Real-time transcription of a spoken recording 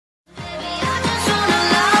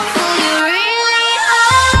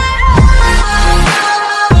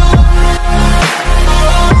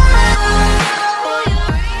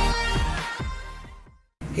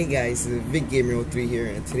guys, this is VidGamer03 here,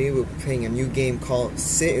 and today we're playing a new game called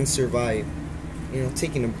Sit and Survive. You know,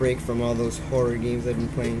 taking a break from all those horror games I've been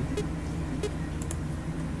playing.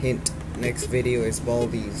 Hint, next video is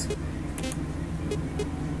Baldi's.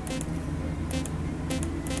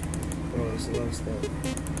 Oh, there's a lot of stuff.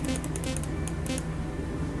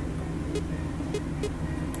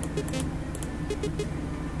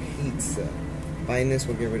 Pizza. Buying this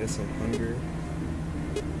will get rid of some hunger.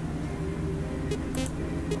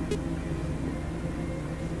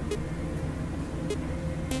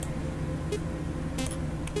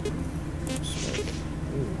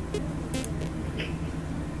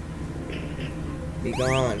 Be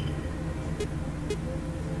gone.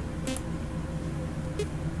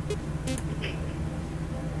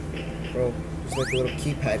 Bro, there's like a little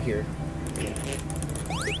keypad here.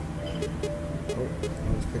 Oh,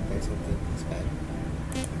 I was clicked on something. That's bad.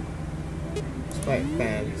 Let's buy a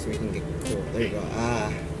fan so we can get cool. There you go.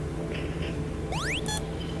 Ah.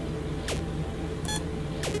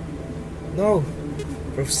 No!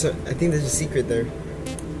 Bro, I think there's a secret there.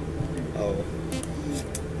 Oh.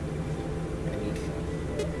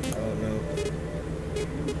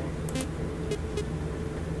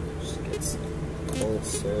 Cold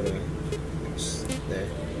soda. Just there.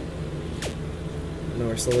 No,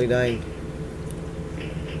 we're slowly dying.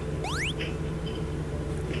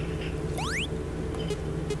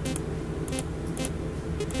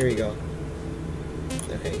 Here we go.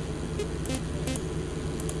 Okay.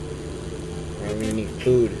 Now we're gonna need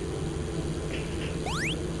food.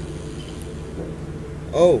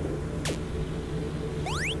 Oh!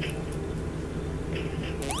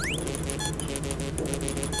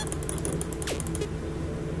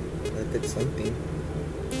 Did something.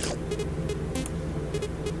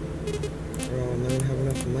 Bro, I'm not gonna have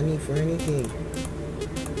enough money for anything.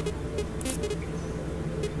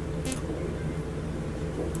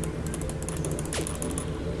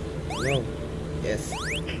 No. Yes.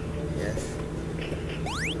 Yes.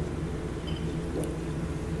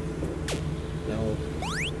 No.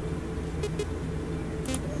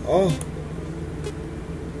 Oh!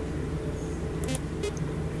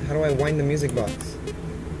 How do I wind the music box?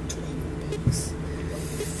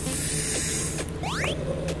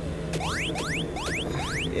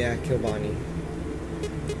 Yeah, kill Bonnie.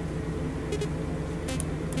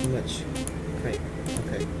 How much? Okay.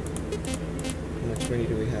 Okay. How much money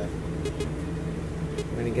do we have?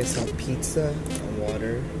 I'm gonna get some pizza and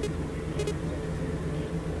water.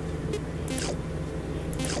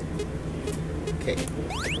 Okay.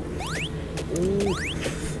 Ooh.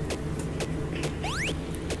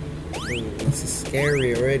 Ooh, this is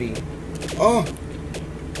scary already. Oh!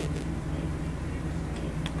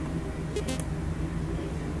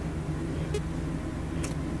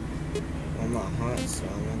 I'm not hot, so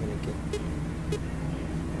I'm not gonna get.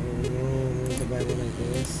 Oh no, I'm gonna buy one like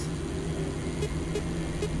this.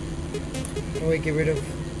 Oh wait, get rid of.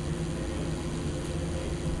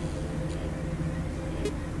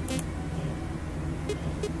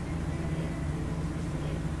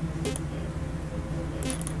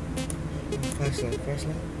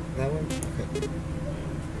 Flashlight. That one? Okay.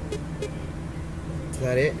 Is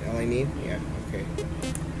that it? All I need? Yeah, okay.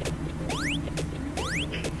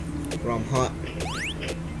 Bro, I'm hot.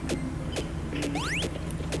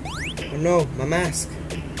 Oh no, my mask.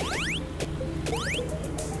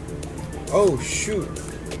 Oh shoot.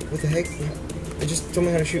 What the heck? It just told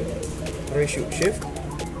me how to shoot. How do I shoot? Shift?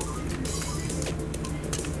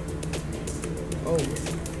 Oh.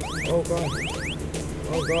 Oh god.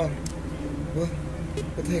 Oh god.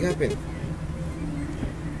 What the heck happened?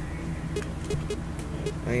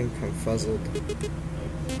 I am confuzzled.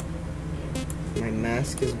 My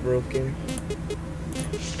mask is broken.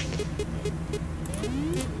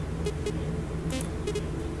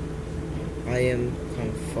 I am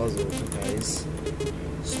confuzzled, guys.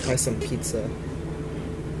 Let's try some pizza.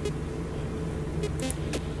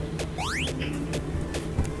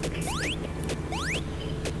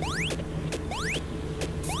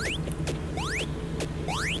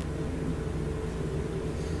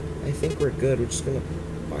 I think we're good. We're just gonna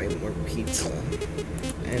buy more pizza.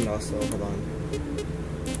 And also, hold on.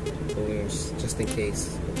 Balloons, just in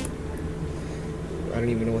case. I don't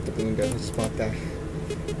even know what the balloon does. I just bought that.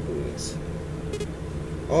 Balloons.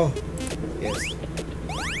 Oh! Yes.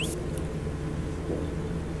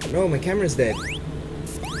 No, my camera's dead.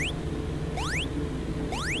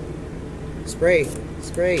 Spray!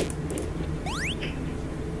 Spray!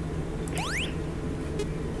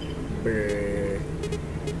 Brrr.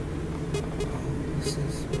 This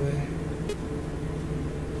is where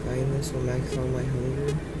buying this will max out my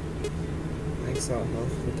hunger. Max out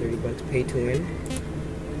health for $30. Pay to win.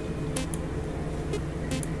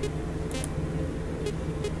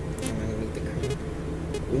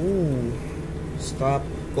 Ooh. Stop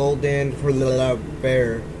golden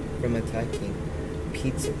bear from attacking.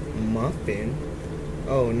 Pizza muffin?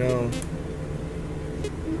 Oh no.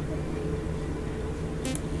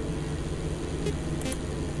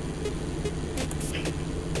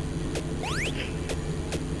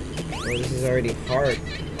 Oh, this is already hard.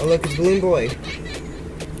 Oh look, it's Balloon Boy.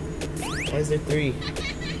 Why is there 3?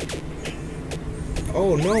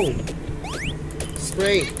 Oh no!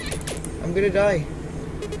 Spray! I'm gonna die.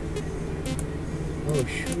 Oh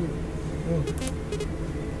shoot. Oh.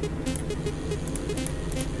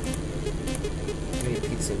 I need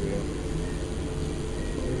pizza wheel.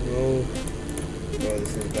 Oh no. Oh,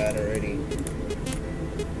 this is bad already.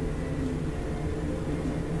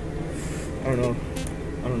 I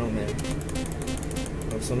don't know, man.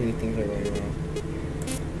 Oh, so many things are going wrong.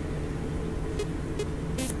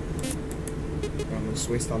 I'm gonna just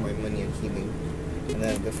waste all my money on healing. And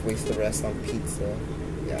then just waste the rest on pizza.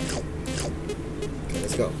 Yeah. Okay,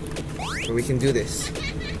 let's go. So we can do this.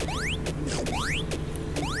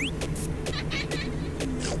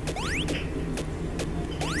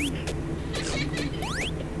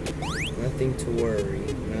 Nothing to worry.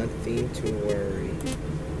 Nothing to worry.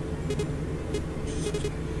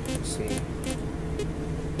 Let's see.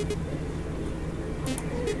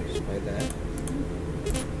 Just buy that.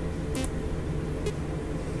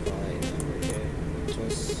 Buy that.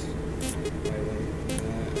 Just buy one of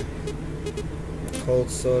that. Cold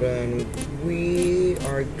soda, and we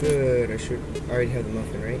are good. I already have the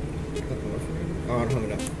muffin, right? I got the muffin, right? Oh, I don't have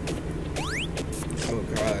enough. Oh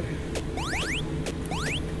god.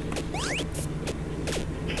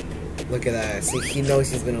 Look at that. See, he knows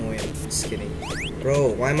he's gonna win. Just kidding. Bro,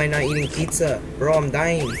 why am I not eating pizza? Bro, I'm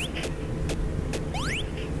dying.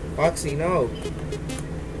 Foxy, no.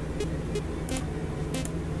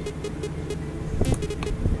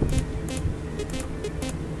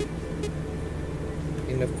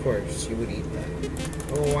 And of course, you would eat that.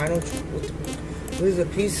 Oh, why don't you? What does a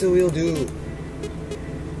pizza wheel do?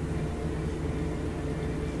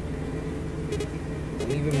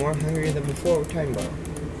 I'm even more hungry than before. What are we talking about?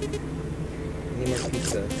 I need more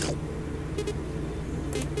pizza.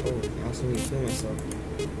 Oh, I also need to kill myself.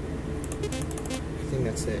 I think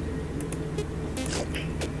that's it.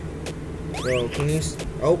 Bro, can you...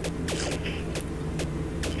 Oh!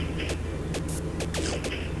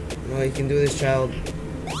 No, you can do this, child.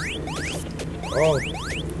 Oh!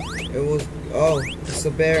 It was... Oh! It's a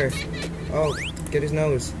bear! Oh! Get his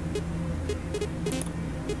nose!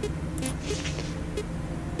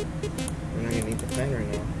 We're not gonna need the fan right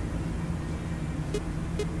now.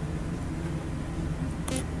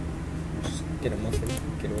 Get a muffin.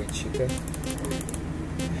 Get away, chica.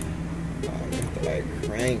 Oh, I'm gonna have to buy a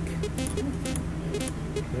crank.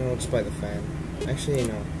 No, I'll just buy the fan. Actually,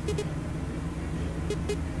 no.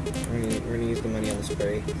 We're gonna use the money on the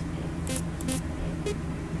spray.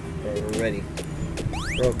 Bro, we're ready.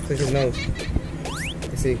 Bro, click his nose.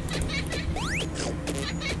 I see.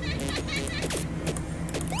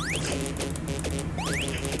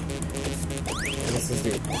 What's this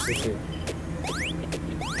do? What's this do?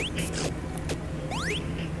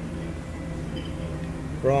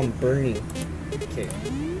 Bro, I'm burning. Okay.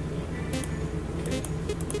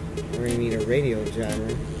 We're gonna need a radio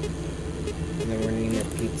jammer. And then we're gonna need more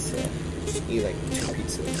pizza. Just eat like 2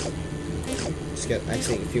 pizzas. Just get,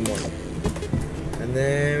 actually, a few more. And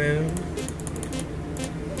then...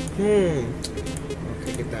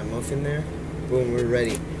 Okay, get that muffin there. Boom, we're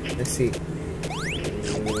ready. Let's see.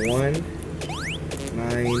 1,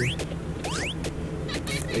 9,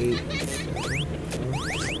 8,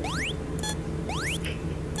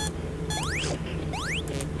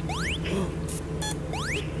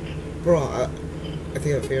 Bro, I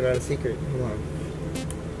think I figured out a secret. Hold on.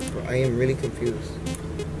 Bro, I am really confused.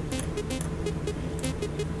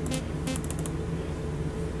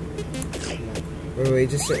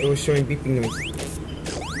 Wait, it was showing beeping noise.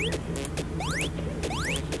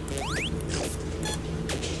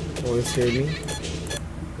 Oh, it scared me.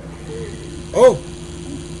 Oh!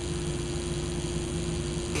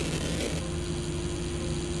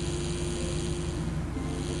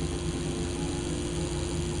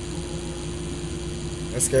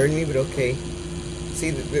 That scared me, but okay.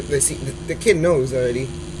 See, the kid knows already.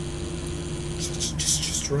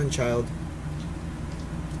 Just run, child.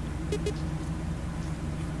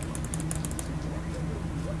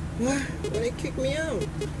 What? Why did they kick me out?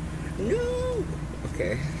 No!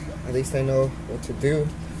 Okay, at least I know what to do.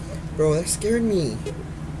 Bro, that scared me.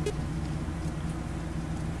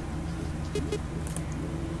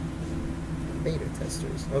 Beta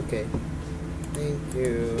testers. Okay. Thank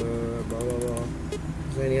you. Blah, blah, blah.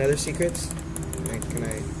 Is there any other secrets? Can I can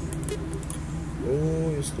I?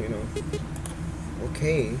 Oh, just, you know.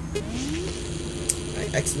 Okay.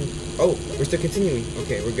 Excellent. Oh, we're still continuing.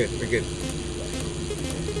 Okay, we're good. We're good.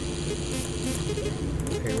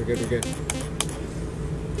 Okay, we're good. We're good.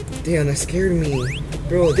 Damn, that scared me.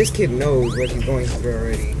 Bro, this kid knows what he's going through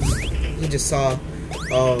already. He just saw,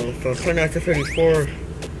 from Five Nights at Freddy's 4,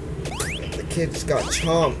 the kid just got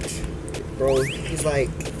chomped. Bro, he's like,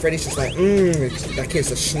 Freddy's just like, that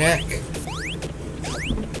kid's a snack.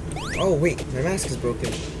 Oh, wait, my mask is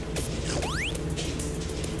broken.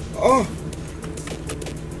 Oh!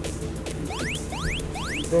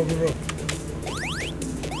 Bro.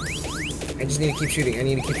 I just need to keep shooting. I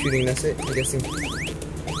need to keep shooting, that's it. I'm guessing.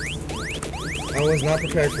 I was not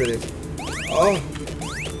prepared for this. Oh!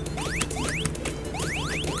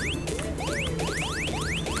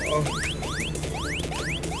 Oh.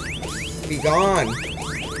 Be gone!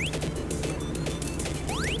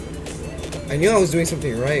 I knew I was doing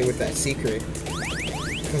something right with that secret.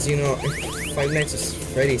 Because, you know, if Five Nights at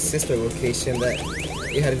Freddy's sister location, that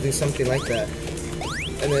you had to do something like that.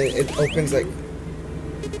 And then it opens like,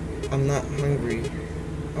 I'm not hungry.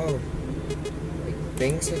 Oh. Like,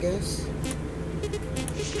 thanks, I guess?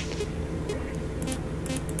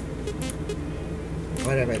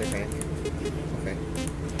 Why did I buy the crank? Okay.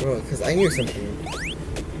 Bro, because I knew something.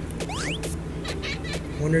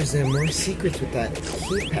 I wonder if there are more secrets with that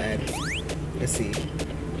keypad. Let's see.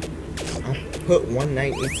 I'll put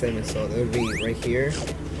 1987, so that would be right here,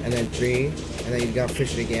 and then 3, and then you gotta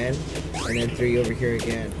push it again, and then 3 over here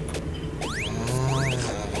again. Ah,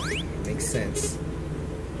 makes sense.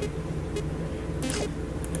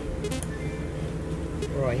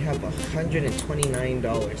 Bro, I have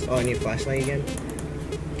 $129. Oh, I need a flashlight again?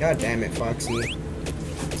 God damn it, Foxy.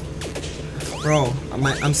 Bro,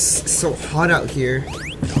 I'm so hot out here.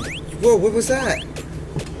 Whoa, what was that?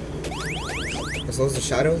 Are those the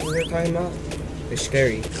shadows we were talking about? They're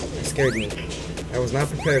scary. It scared me. I was not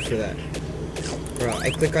prepared for that. Bro, I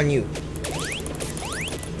click on you.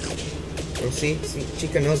 Bro, see?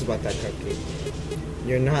 Chica knows about that cupcake.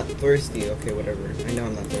 You're not thirsty. Okay, whatever. I know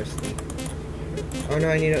I'm not thirsty. Oh no,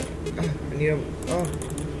 I need a... Oh.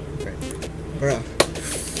 Okay. Bro.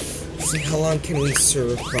 See how long can we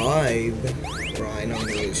survive? Bro, I know I'm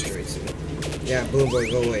gonna lose straight soon. Yeah, Balloon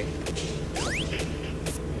Boy, go away.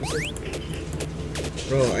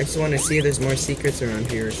 Bro, I just want to see if there's more secrets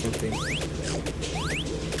around here or something.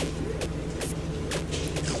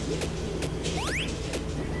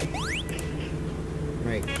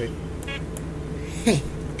 Right, quick.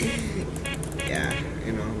 Yeah,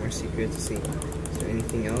 you know, more secrets. Let's see. Is there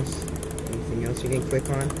anything else? Anything else you can click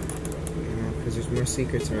on? You know, because there's more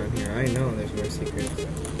secrets around here. I know there's more secrets.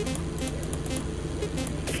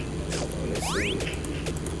 Oh, let's see.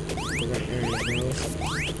 Click on anything else?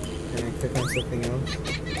 Can I click on something else?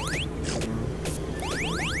 No.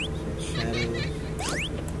 Some shadows.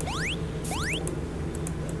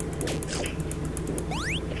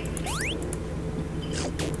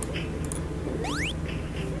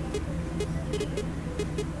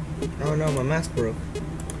 Oh no, my mask broke.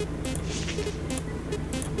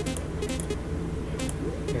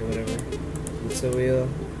 Okay, whatever. Pizza wheel.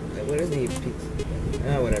 What is the pizza?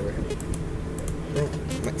 Ah, whatever. No,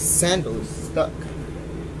 my sandal is stuck.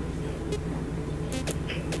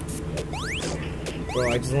 Bro,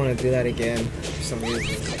 I just want to do that again for some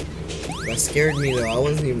reason. That scared me though. I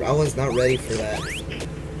was not ready for that.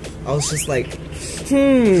 I was just like,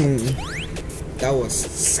 that was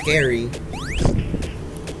scary.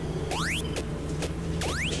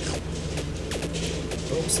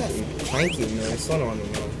 What's that clanking noise? I don't want to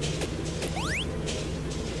know.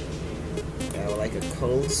 Yeah, I would like a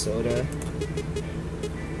cold soda.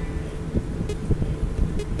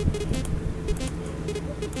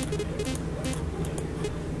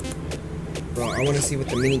 Bro, I want to see what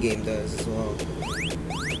the minigame does as well.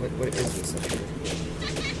 What is this up here?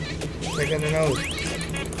 Check on the nose.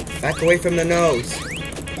 Back away from the nose.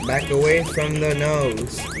 Back away from the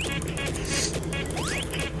nose.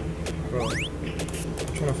 Bro, I'm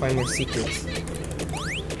trying to find more secrets.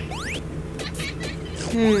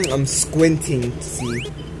 I'm squinting to see.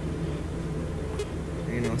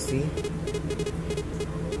 You know, see?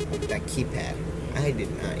 That keypad. I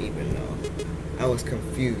did not even know. I was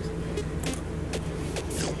confused.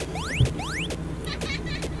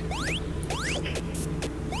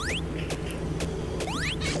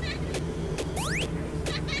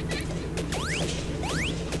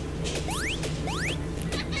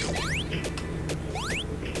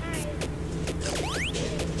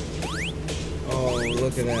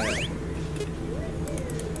 Look at that.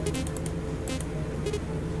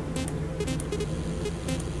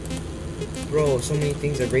 Bro, so many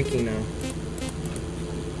things are breaking now.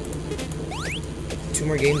 2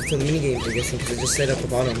 more games till the mini games, I'm guessing, because I just said at the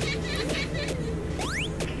bottom.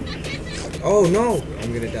 Oh no!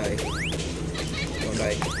 I'm gonna die. Don't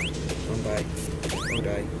die. Don't die. Don't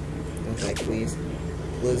die. Don't die, please.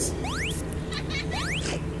 Please.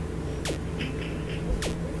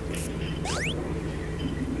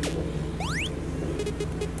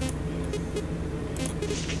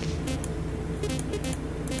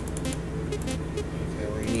 Okay,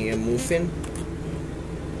 we need a muffin.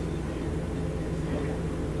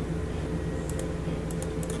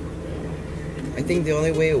 I think the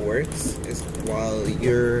only way it works is while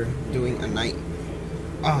you're doing a night.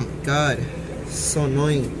 Oh my god, so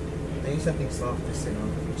annoying. I need something soft to sit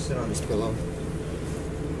on. Sit on this pillow.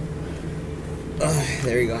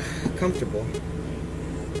 There you go. Comfortable.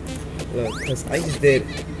 Look, because I just did.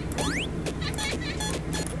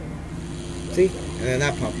 See? And then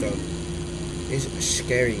that popped up. It's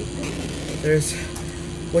scary. There's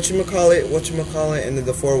whatchamacallit, and then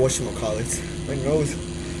the 4 whatchamacallits. My nose.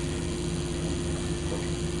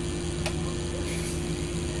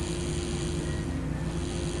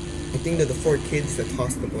 I think they're the 4 kids that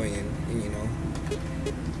tossed the boy in, and you know,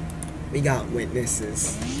 we got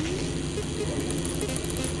witnesses.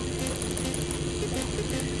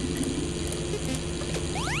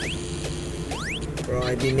 Bro,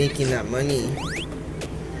 I'd be making that money.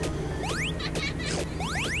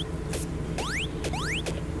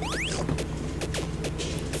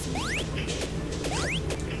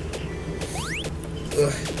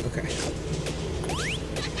 Ugh, okay.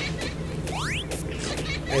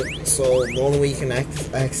 So the only way you can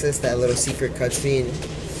access that little secret cutscene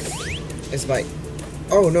is by,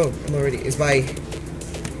 oh no, I'm already, is by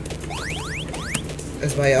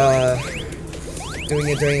doing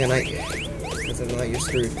it during a night, because if not you're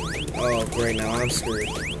screwed. Oh great, now I'm screwed.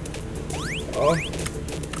 Oh.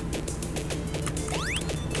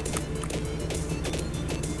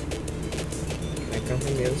 Can I come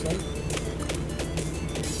from the other side?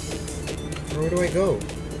 Where do I go?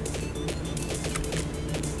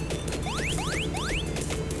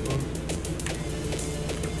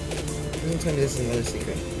 Tell me this is another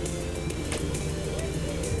secret.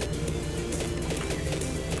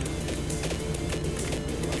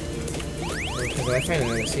 Because if I find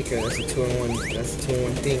another secret, that's a 2-in-1. That's a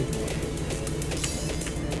 2-in-1 thing.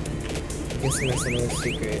 I'm guessing that's another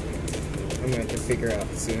secret. I'm gonna have to figure out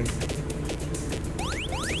soon.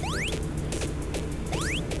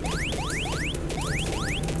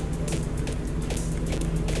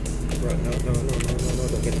 Bro, no,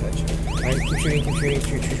 don't get touched. I keep shooting,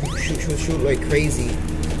 shoot like crazy.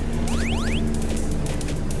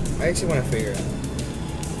 I actually want to figure out.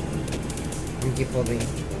 I'm gonna keep holding.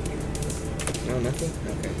 No, nothing?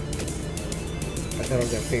 Okay. I thought I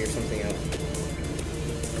was gonna figure something out.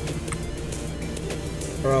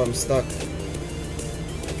 Bro, I'm stuck. I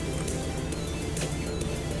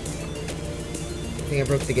think I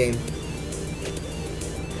broke the game.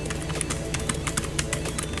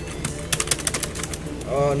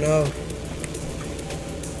 Oh no.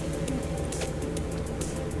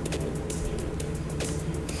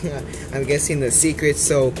 I'm guessing the secret's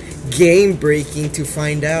so game breaking to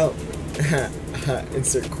find out.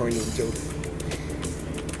 Insert corny joke.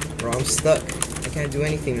 Bro, I'm stuck. I can't do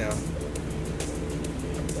anything now.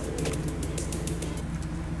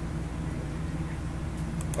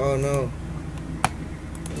 Oh no.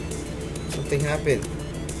 Something happened.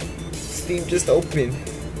 Steam just opened.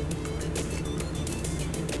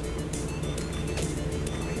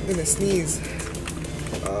 I'm gonna sneeze.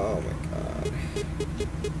 Oh my god.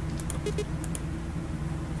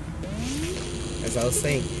 As I was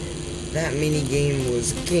saying, that mini game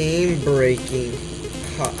was game breaking.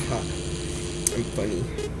 Ha ha. I'm funny.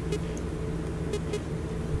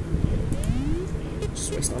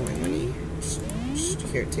 Just waste all my money. Just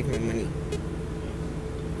here, take my money.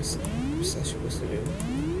 What's that supposed to do?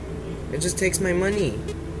 It just takes my money.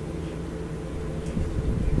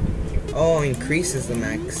 Oh, increases the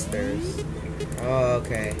max stairs. Oh,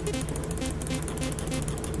 okay.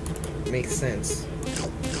 Makes sense.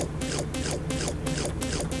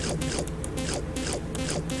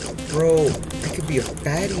 Bro, I could be a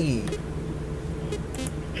fatty.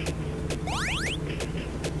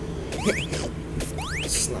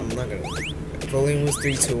 I'm not gonna. Rolling was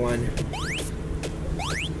 3, 2, 1.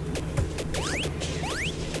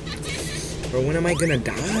 Bro, when am I gonna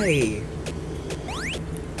die?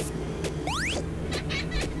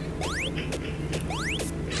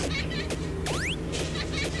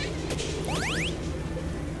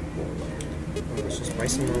 Oh, let's just buy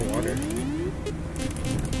some more water.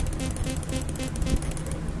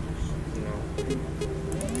 No.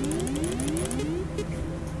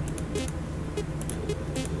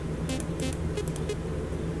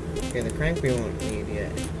 crank we won't need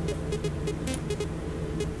yet.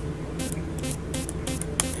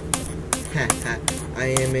 Haha, I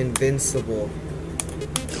am invincible.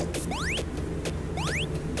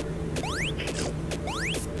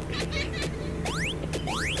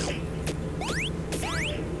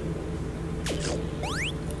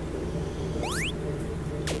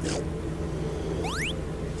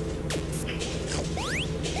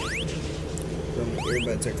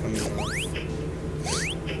 Earbuds are coming off.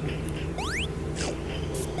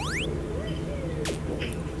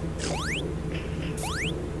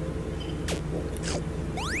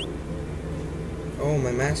 Oh,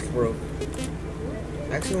 my mask broke.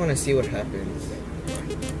 I actually want to see what happens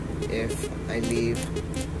if I leave.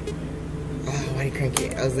 Oh, why did you crank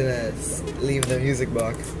it? I was gonna leave the music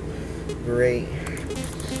box. Great.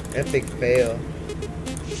 Epic fail.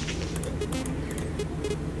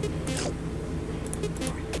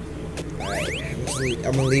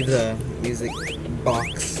 I'm gonna leave the music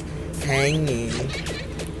box hanging.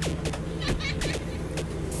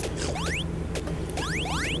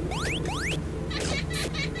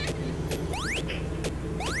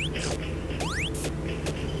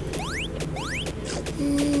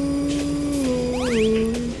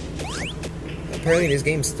 Apparently this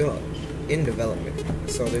game's still in development,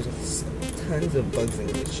 so there's tons of bugs and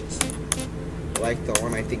glitches. Like the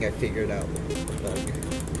one I think I figured out. Bug.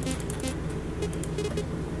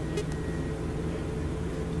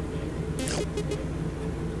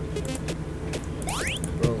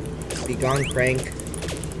 Be gone, Crank.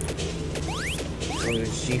 Oh,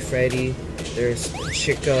 there's G Freddy. There's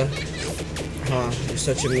Chica. There's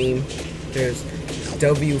such a meme. There's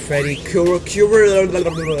W Freddy. Cura.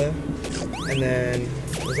 And then,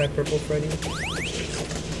 was that Purple Freddy?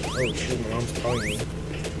 Oh shoot, my mom's calling me.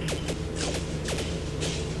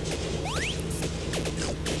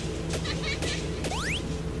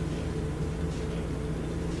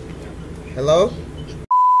 Hello?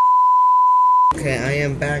 Okay, I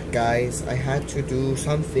am back, guys. I had to do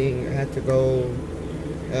something. I had to go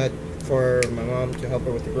for my mom to help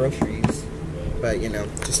her with the groceries. But, you know,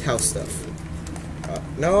 just house stuff.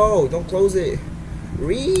 No, don't close it.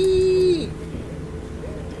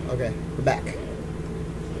 Okay, we're back.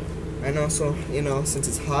 And also, you know, since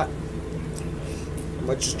it's hot, I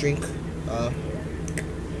might just drink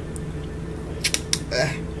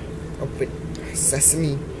open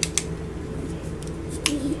sesame.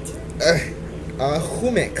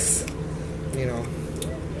 Hummus. You know,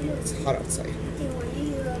 it's hot outside.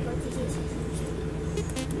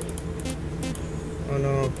 Oh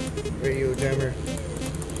no, radio jammer.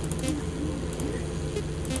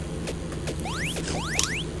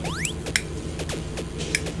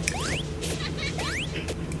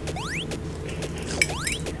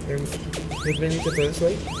 There's been to throw this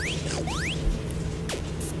way.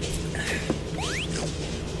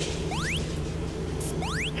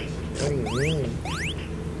 What do you mean?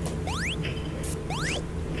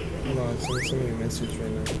 Hold on, send me a message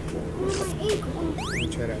right now. Let me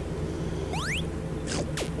try that.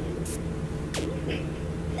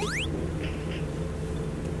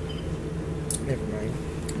 Never mind.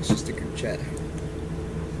 It's just a group chat.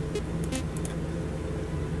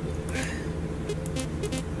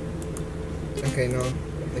 Okay, no.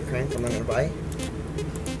 The crank I'm not gonna buy.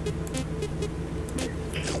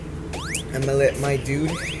 I'm gonna let my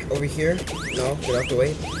dude over here. No, get out the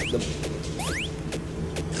way.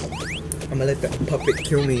 I'm gonna let the puppet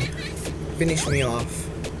kill me. Finish me off.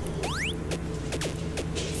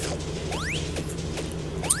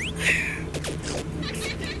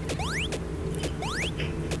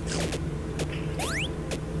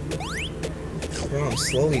 Bro, I'm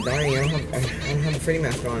slowly dying. I don't have a Freddy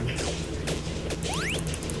mask on.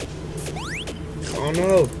 Oh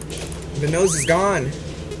no! The nose is gone!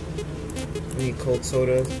 I need cold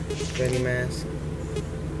soda, Freddy mask.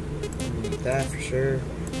 I need that for sure.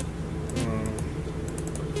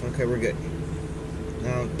 Okay, we're good.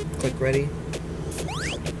 Now, click ready.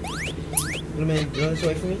 Let me go this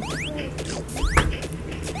way for me.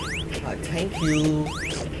 Thank you.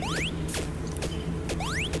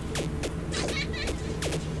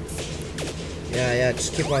 Yeah,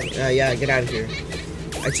 just keep on. Yeah, get out of here.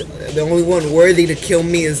 The only one worthy to kill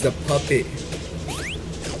me is the puppet.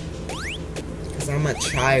 Because I'm a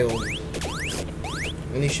child.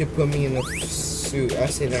 And you should put me in a suit. I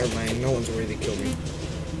say never mind. No one's worthy to kill me.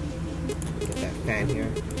 Get that fan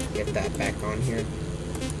here. Get that back on here.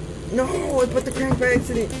 No! I put the crank by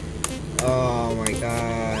accident. Oh my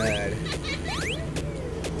god.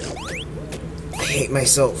 I hate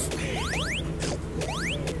myself.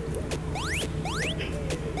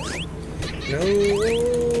 No.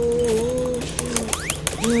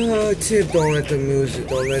 Tip, don't let the music,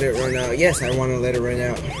 don't let it run out. Yes, I want to let it run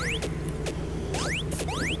out.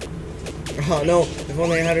 Oh no! If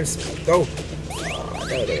only I had it. Oh.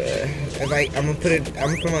 I'm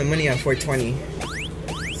gonna put my money on 420.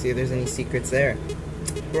 See if there's any secrets there.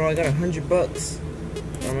 Bro, I got $100.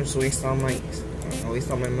 I'm just waste all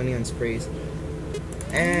my money on sprays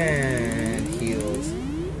and heals.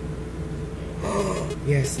 Oh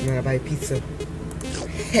yes, I'm gonna buy pizza.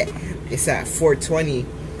 It's at 420.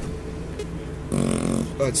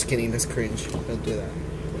 Oh, just kidding. That's cringe. Don't do that,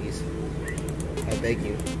 please. I beg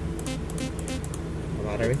you.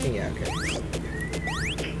 About everything, yeah, okay.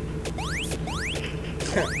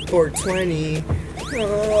 420.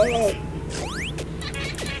 Oh.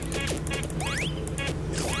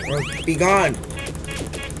 Bro, be gone.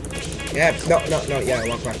 Yeah, no, yeah,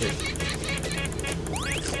 walk backwards.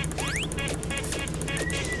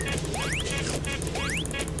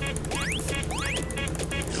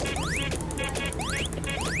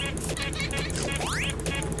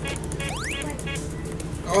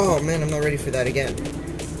 Oh man, I'm not ready for that again.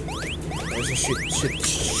 Let's just shoot.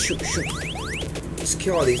 Just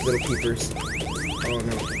kill all these little peepers. Oh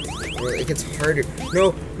no. Well, it gets harder.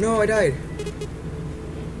 No, I died.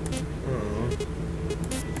 Oh.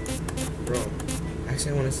 Bro.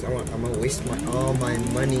 Actually, I'm gonna waste all my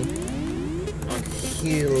money on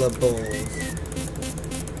healables.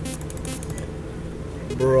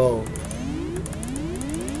 Bro.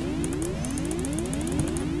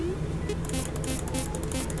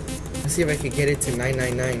 Let's see if I can get it to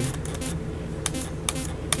 999.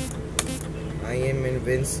 I am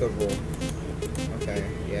invincible. Okay,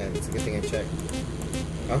 yeah, it's a good thing I checked.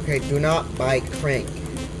 Okay, do not buy crank.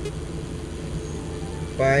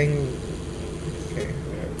 Buying. Okay,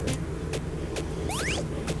 whatever.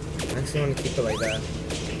 I actually want to keep it like that.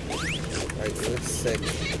 Like, it looks sick.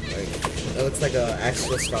 Like, it looks like a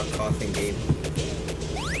actual Scott Cawthon game.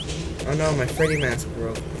 Oh no, my Freddy mask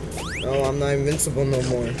broke. Oh, I'm not invincible no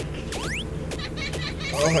more.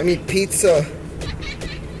 Oh, I need pizza.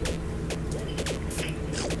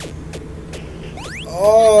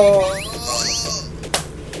 Oh.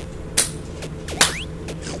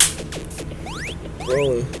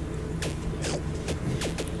 Bro.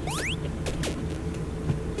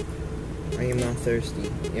 I am not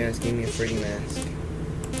thirsty. Yes, give me a Freddy mask.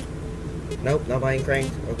 Nope, not buying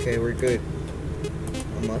crank. Okay, we're good.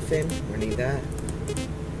 A muffin, we need that.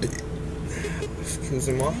 Excuse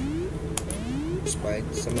me. Just buy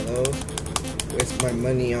some of those. Waste my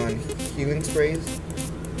money on healing sprays.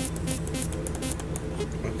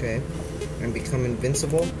 Okay. And become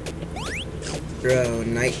invincible. Bro,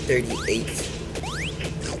 night 38.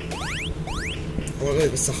 Oh,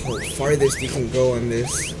 look, it's the whole farthest you can go on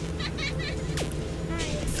this.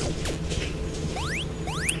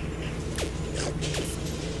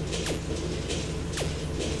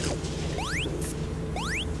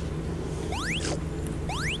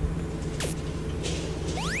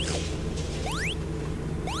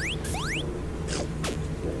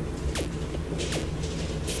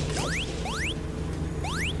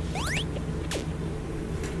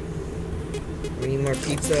 We need more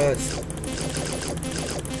pizzas.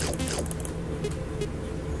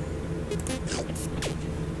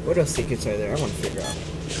 What else secrets are there? I want to figure out.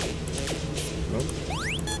 Nope.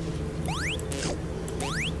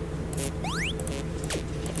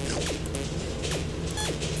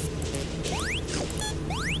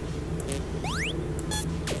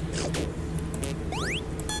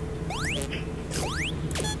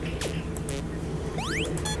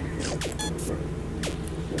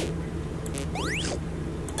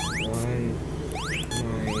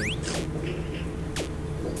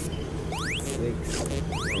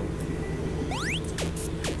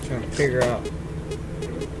 Trying to figure out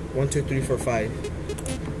 1, 2, 3, 4, 5.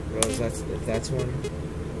 Well, that's one.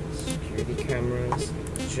 Security cameras,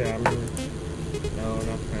 jammer. No,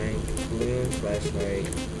 not crank. Balloon, flashlight.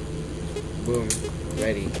 Boom,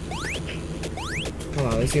 ready. Hold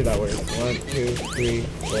on, let's see if that works. 1, 2, 3,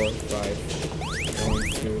 4, 5. 1,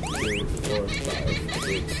 2, 3, 4, 5,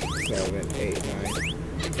 6, 7, 8,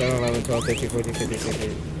 9, 10, 11, 12, 13, 14, 15,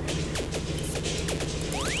 16.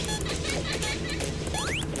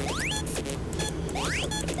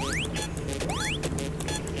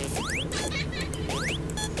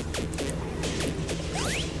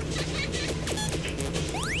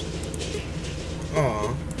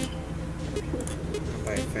 Aww.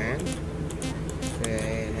 Buy a fan.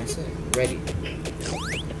 Okay, that's it. Ready.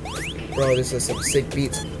 Bro, this is some sick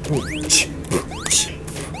beats.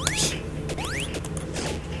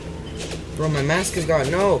 Bro, my mask is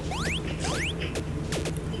gone. No.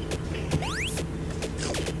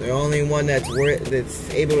 The only one that's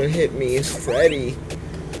able to hit me is Freddy.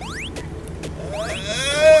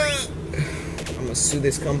 I'm gonna sue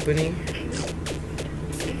this company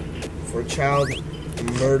for child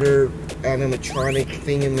murder animatronic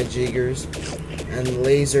thingamajiggers and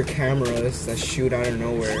laser cameras that shoot out of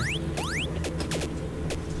nowhere.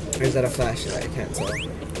 Or is that a flashlight? I can't tell.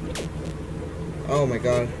 Oh my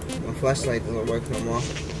god, my flashlight doesn't work no more.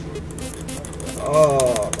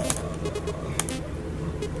 Oh.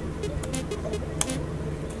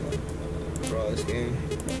 Bro, this game.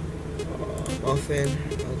 Oh, muffin,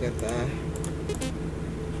 look at that.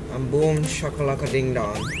 And boom, shakalaka ding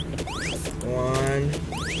dong. 1,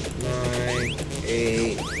 9,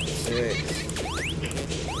 8, 6.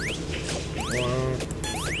 1.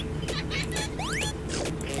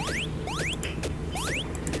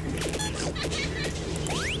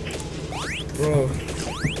 Bro,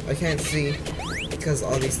 I can't see because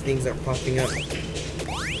all these things are popping up.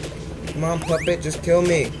 Come on, puppet, just kill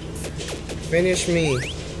me. Finish me.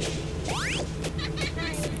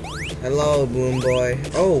 Hello, balloon boy.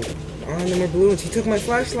 Oh, no more balloons. He took my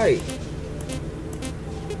flashlight.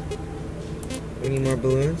 We need more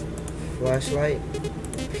balloons. Flashlight.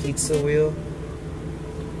 Pizza wheel.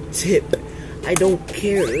 Tip. I don't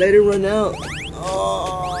care. Let it run out.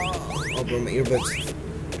 Oh, bro, my earbuds.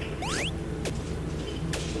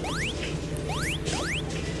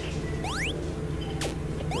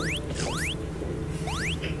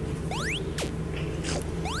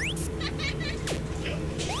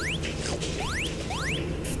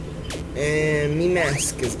 And me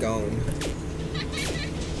mask is gone.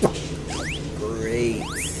 Great.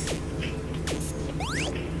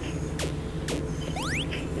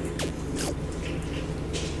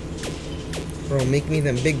 Bro, make me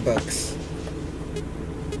them big bucks.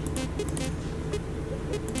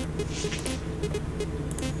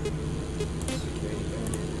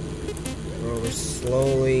 Bro, we're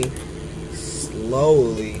slowly.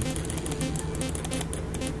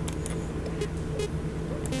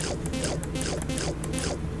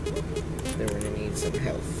 We're gonna need some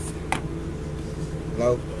health.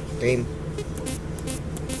 Hello, game.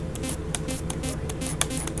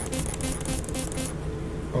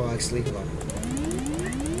 Oh, actually, hold on.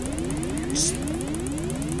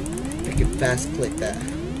 I can fast click that.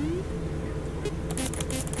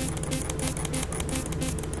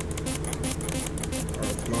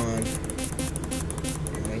 Oh, come on.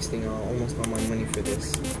 I'm wasting almost all my money for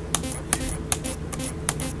this.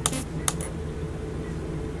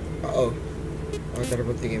 Uh-oh. Oh, I thought I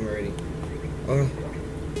broke the game already. Oh,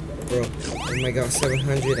 bro. Oh my god,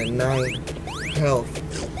 709 health.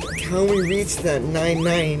 Can we reach that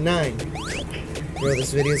 999? Bro,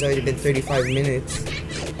 this video's already been 35 minutes.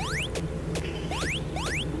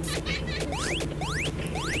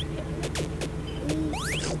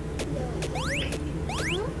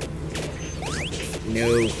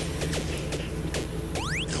 No.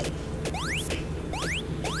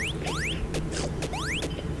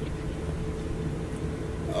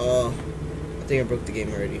 Oh, I think I broke the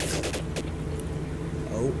game already.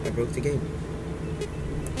 Oh, I broke the game.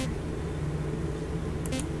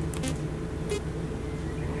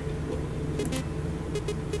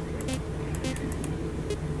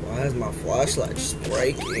 Why is my flashlight just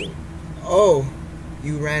breaking? Oh,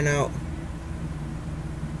 you ran out.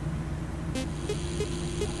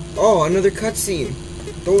 Oh, another cutscene.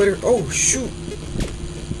 Don't let her. Oh, shoot.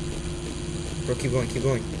 Bro, keep going, keep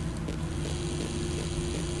going.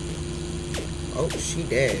 Oh, she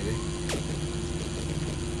dead.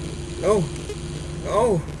 No.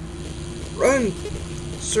 No. Run.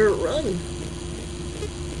 Sir, run.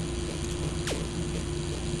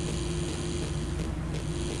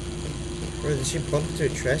 Or did she bump into a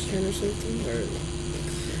trash can or something? Or...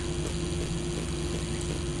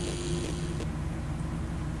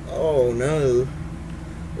 Oh no.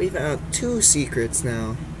 We found 2 secrets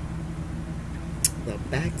now. The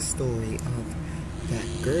backstory of that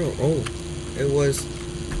girl. Oh, it was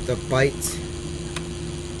the bite.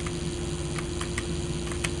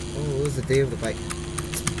 Oh, it was the day of the bite.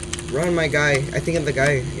 Run, my guy. I think I'm the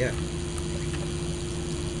guy. Yeah.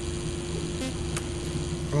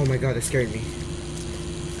 Oh my god, it scared me.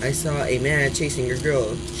 I saw a man chasing your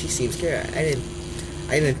girl. She seemed scared. I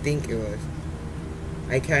didn't think it was.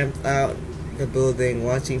 I camped out the building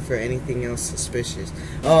watching for anything else suspicious.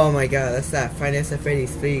 Oh my god, that's that N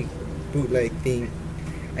Freddy's 3 bootleg thing.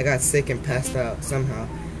 I got sick and passed out somehow.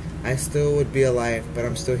 I still would be alive, but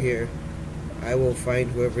I'm still here. I will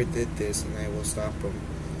find whoever did this and I will stop them.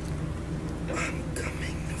 I'm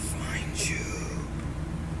coming to find you.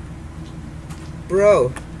 Bro,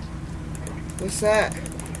 what's that?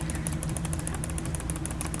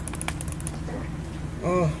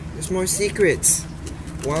 Oh, there's more secrets.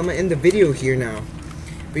 Well, I'm gonna end the video here now.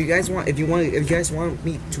 But if you guys want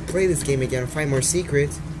me to play this game again and find more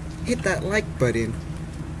secrets, hit that like button.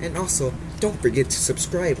 And also, don't forget to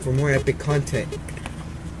subscribe for more epic content.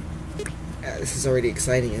 This is already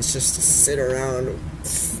exciting. It's just to sit around a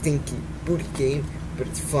stinky booty game, but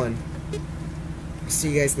it's fun. I'll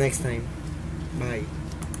see you guys next time.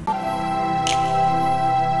 Bye.